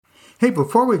Hey,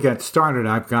 before we get started,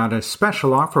 I've got a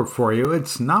special offer for you.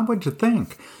 It's not what you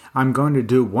think. I'm going to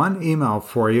do one email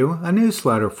for you, a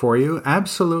newsletter for you,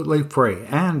 absolutely free,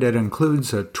 and it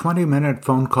includes a 20-minute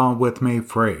phone call with me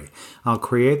free. I'll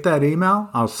create that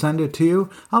email, I'll send it to you,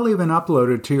 I'll even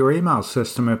upload it to your email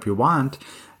system if you want.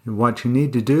 What you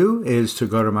need to do is to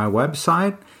go to my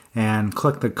website and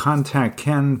click the Contact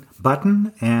Ken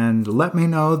button and let me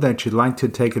know that you'd like to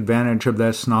take advantage of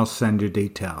this, and I'll send you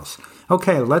details.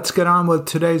 Okay, let's get on with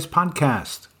today's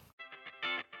podcast.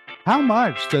 How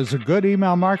much does a good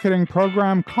email marketing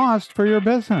program cost for your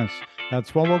business?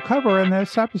 That's what we'll cover in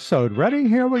this episode. Ready?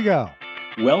 Here we go.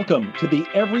 Welcome to the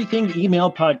Everything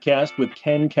Email Podcast with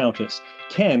Ken Countess.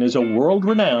 Ken is a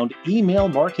world-renowned email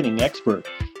marketing expert.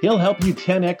 He'll help you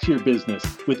 10x your business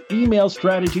with email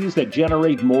strategies that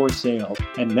generate more sales.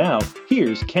 And now,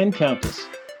 here's Ken Countess.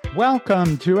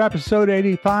 Welcome to episode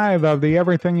 85 of the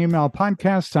Everything Email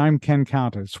Podcast. I'm Ken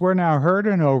Countess. We're now heard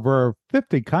in over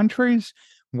 50 countries,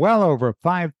 well over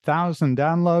 5,000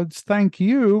 downloads. Thank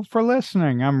you for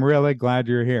listening. I'm really glad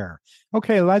you're here.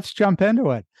 Okay, let's jump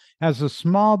into it. As a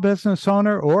small business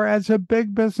owner or as a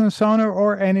big business owner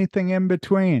or anything in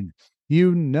between,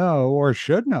 you know or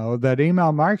should know that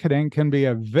email marketing can be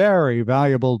a very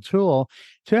valuable tool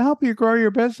to help you grow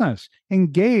your business,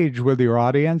 engage with your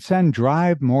audience, and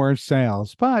drive more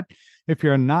sales. But if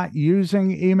you're not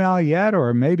using email yet,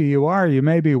 or maybe you are, you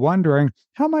may be wondering,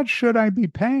 how much should I be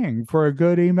paying for a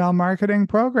good email marketing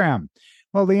program?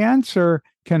 Well, the answer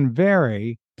can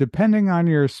vary depending on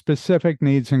your specific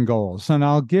needs and goals. And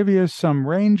I'll give you some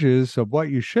ranges of what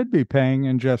you should be paying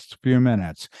in just a few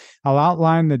minutes. I'll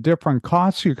outline the different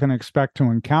costs you can expect to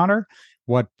encounter,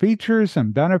 what features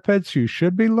and benefits you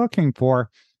should be looking for,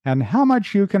 and how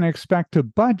much you can expect to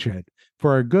budget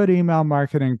for a good email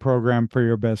marketing program for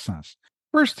your business.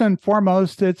 First and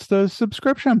foremost, it's the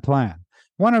subscription plan.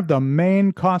 One of the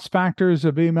main cost factors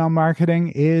of email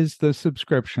marketing is the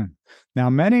subscription. Now,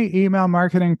 many email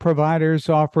marketing providers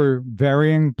offer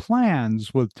varying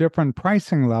plans with different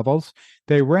pricing levels.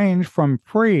 They range from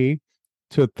free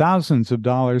to thousands of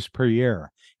dollars per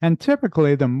year. And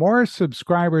typically, the more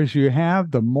subscribers you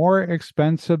have, the more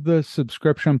expensive the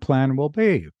subscription plan will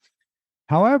be.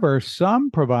 However, some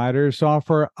providers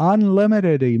offer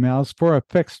unlimited emails for a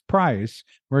fixed price,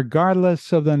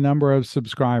 regardless of the number of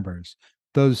subscribers.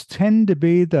 Those tend to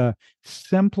be the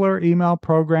simpler email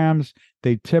programs.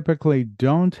 They typically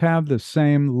don't have the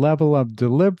same level of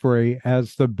delivery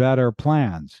as the better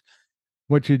plans.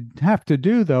 What you have to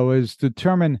do, though, is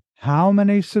determine how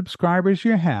many subscribers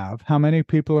you have, how many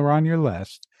people are on your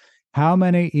list, how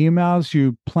many emails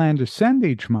you plan to send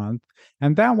each month,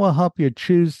 and that will help you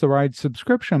choose the right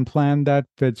subscription plan that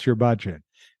fits your budget.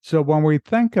 So when we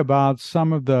think about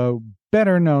some of the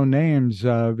better-known names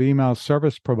of email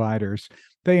service providers,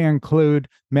 they include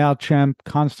MailChimp,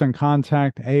 Constant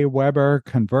Contact, Aweber,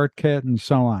 ConvertKit, and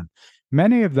so on.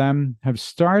 Many of them have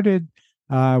started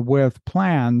with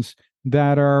plans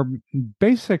that are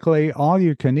basically all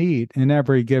you can eat in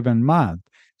every given month.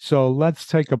 So let's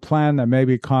take a plan that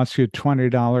maybe costs you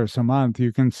 $20 a month.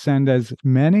 You can send as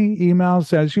many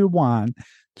emails as you want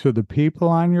to the people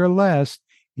on your list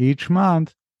each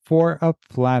month for a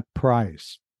flat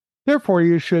price. Therefore,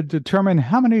 you should determine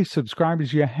how many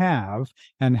subscribers you have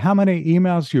and how many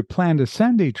emails you plan to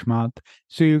send each month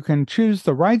so you can choose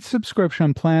the right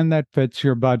subscription plan that fits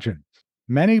your budget.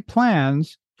 Many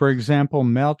plans, for example,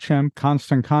 MailChimp,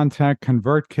 Constant Contact,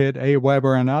 ConvertKit,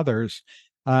 Aweber, and others,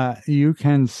 you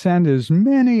can send as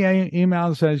many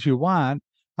emails as you want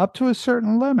up to a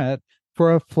certain limit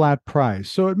for a flat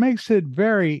price. So it makes it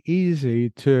very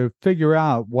easy to figure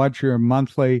out what your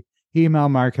monthly email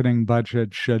marketing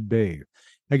budget should be.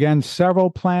 Again, several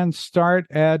plans start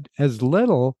at as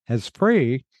little as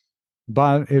free,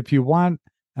 but if you want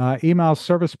email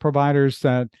service providers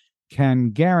that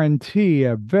can guarantee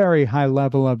a very high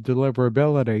level of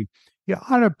deliverability, you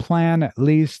ought to plan at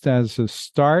least as a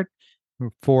start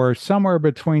for somewhere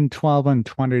between $12 and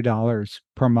 $20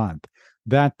 per month.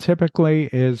 That typically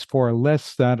is for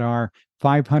lists that are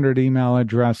 500 email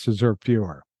addresses or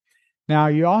fewer. Now,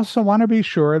 you also want to be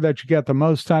sure that you get the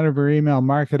most out of your email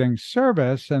marketing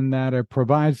service and that it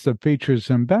provides the features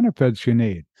and benefits you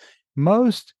need.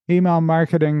 Most email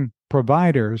marketing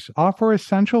providers offer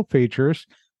essential features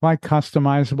like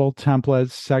customizable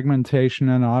templates, segmentation,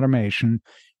 and automation.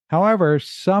 However,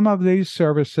 some of these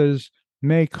services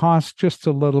may cost just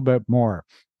a little bit more.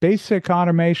 Basic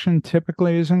automation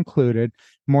typically is included.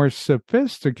 More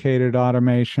sophisticated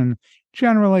automation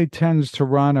generally tends to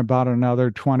run about another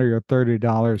 $20 or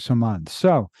 $30 a month.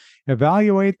 So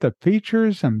evaluate the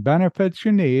features and benefits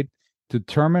you need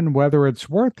Determine whether it's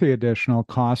worth the additional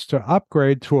cost to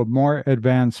upgrade to a more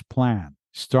advanced plan.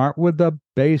 Start with the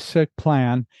basic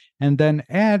plan and then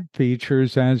add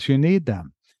features as you need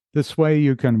them. This way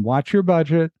you can watch your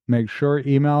budget, make sure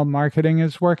email marketing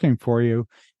is working for you,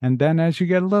 and then as you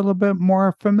get a little bit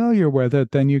more familiar with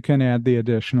it, then you can add the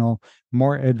additional,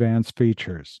 more advanced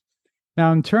features.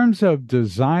 Now, in terms of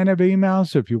design of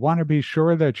emails, if you want to be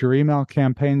sure that your email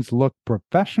campaigns look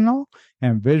professional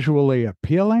and visually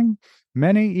appealing,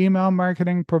 many email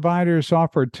marketing providers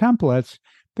offer templates.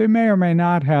 They may or may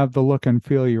not have the look and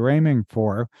feel you're aiming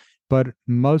for, but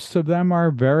most of them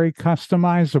are very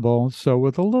customizable, so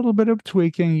with a little bit of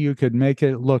tweaking, you could make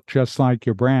it look just like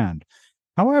your brand.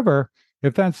 However,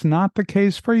 if that's not the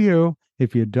case for you,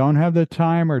 if you don't have the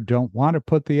time or don't want to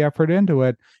put the effort into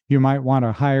it, you might want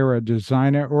to hire a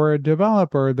designer or a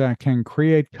developer that can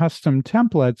create custom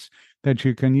templates that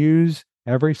you can use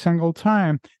every single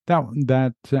time, and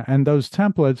those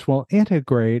templates will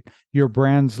integrate your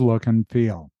brand's look and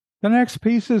feel. The next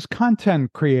piece is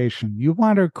content creation. You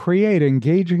want to create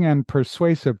engaging and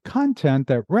persuasive content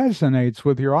that resonates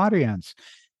with your audience.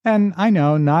 And I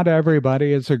know not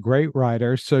everybody is a great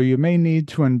writer, so you may need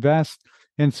to invest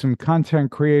in some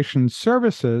content creation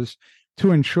services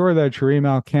to ensure that your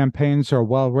email campaigns are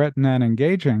well written and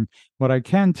engaging. What I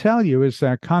can tell you is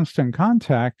that Constant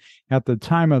Contact, at the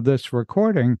time of this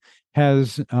recording,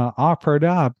 has offered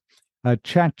up a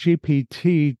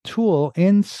ChatGPT tool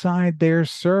inside their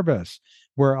service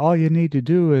where all you need to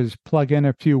do is plug in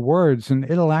a few words and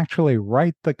it'll actually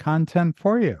write the content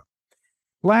for you.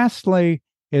 Lastly,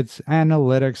 it's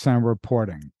analytics and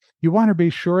reporting. You want to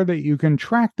be sure that you can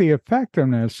track the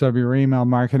effectiveness of your email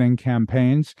marketing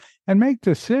campaigns and make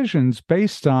decisions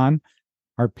based on,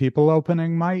 are people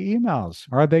opening my emails?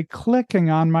 Are they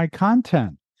clicking on my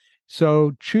content?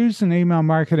 So choose an email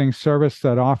marketing service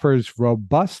that offers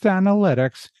robust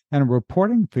analytics and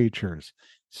reporting features.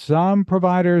 Some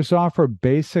providers offer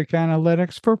basic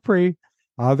analytics for free.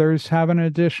 Others have an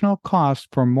additional cost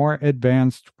for more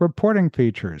advanced reporting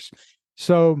features.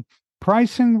 So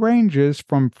pricing ranges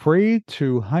from free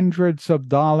to hundreds of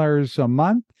dollars a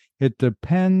month. It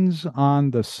depends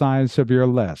on the size of your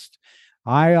list.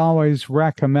 I always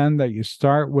recommend that you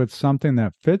start with something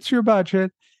that fits your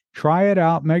budget. Try it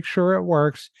out, make sure it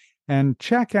works, and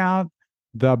check out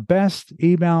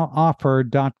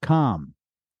thebestemaileroffer.com.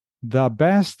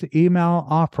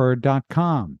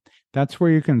 Thebestemaileroffer.com. That's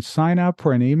where you can sign up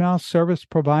for an email service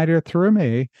provider through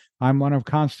me. I'm one of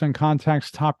Constant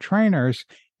Contact's top trainers,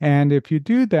 and if you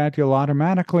do that, you'll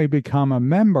automatically become a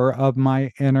member of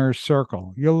my inner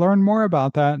circle. You'll learn more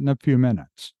about that in a few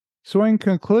minutes. So in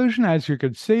conclusion, as you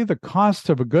can see, the cost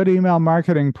of a good email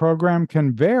marketing program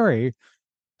can vary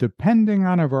depending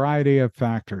on a variety of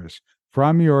factors,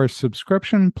 from your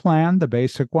subscription plan, the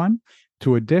basic one,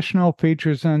 to additional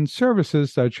features and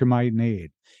services that you might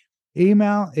need.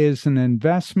 Email is an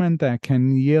investment that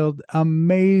can yield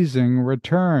amazing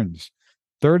returns.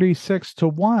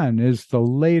 36-to-1 is the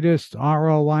latest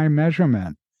ROI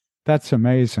measurement. That's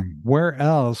amazing. Where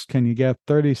else can you get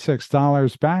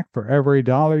 $36 back for every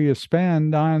dollar you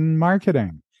spend on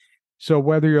marketing? So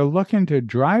whether you're looking to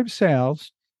drive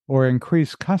sales or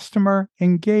increase customer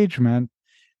engagement,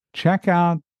 check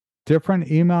out different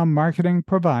email marketing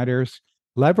providers,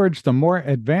 leverage the more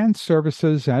advanced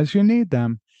services as you need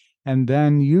them, and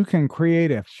then you can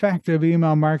create effective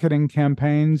email marketing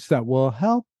campaigns that will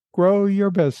help grow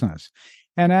your business.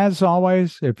 And as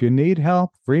always, if you need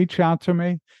help, reach out to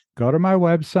me. Go to my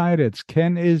website. It's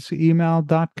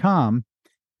kenisemail.com.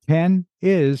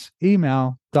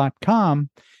 kenisemail.com.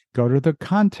 Go to the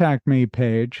Contact Me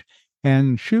page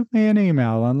and shoot me an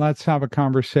email and let's have a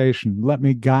conversation. Let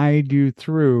me guide you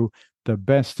through the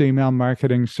best email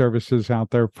marketing services out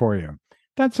there for you.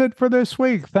 That's it for this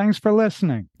week. Thanks for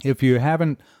listening. If you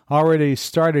haven't already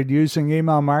started using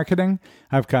email marketing,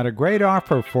 I've got a great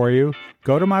offer for you.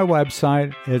 Go to my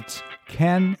website. It's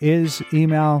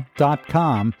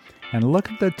kenisemail.com and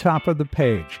look at the top of the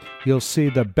page. You'll see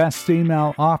the best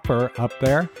email offer up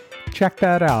there. Check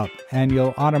that out, and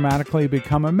you'll automatically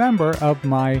become a member of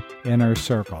my inner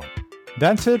circle.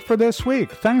 That's it for this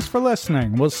week. Thanks for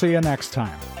listening. We'll see you next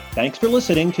time. Thanks for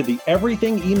listening to the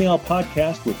Everything Email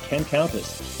Podcast with Ken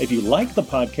Countess. If you like the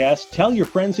podcast, tell your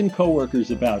friends and coworkers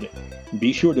about it.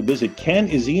 Be sure to visit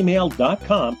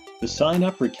kenisemail.com to sign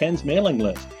up for Ken's mailing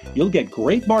list. You'll get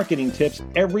great marketing tips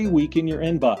every week in your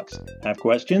inbox. Have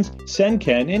questions? Send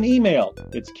Ken an email.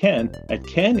 It's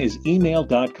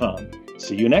ken@kenisemail.com.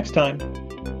 See you next time.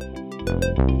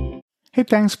 Hey,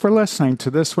 thanks for listening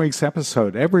to this week's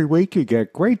episode. Every week you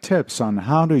get great tips on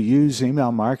how to use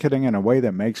email marketing in a way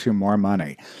that makes you more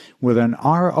money. With an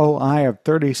ROI of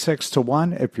 36 to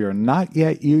 1, if you're not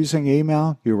yet using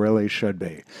email, you really should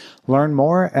be. Learn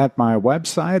more at my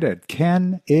website at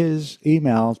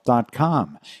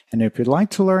kenisemail.com. And if you'd like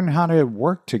to learn how to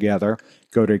work together,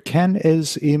 go to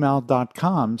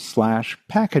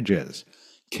kenisemail.com/packages.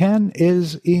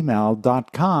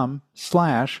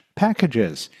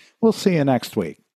 kenisemail.com/packages. We'll see you next week.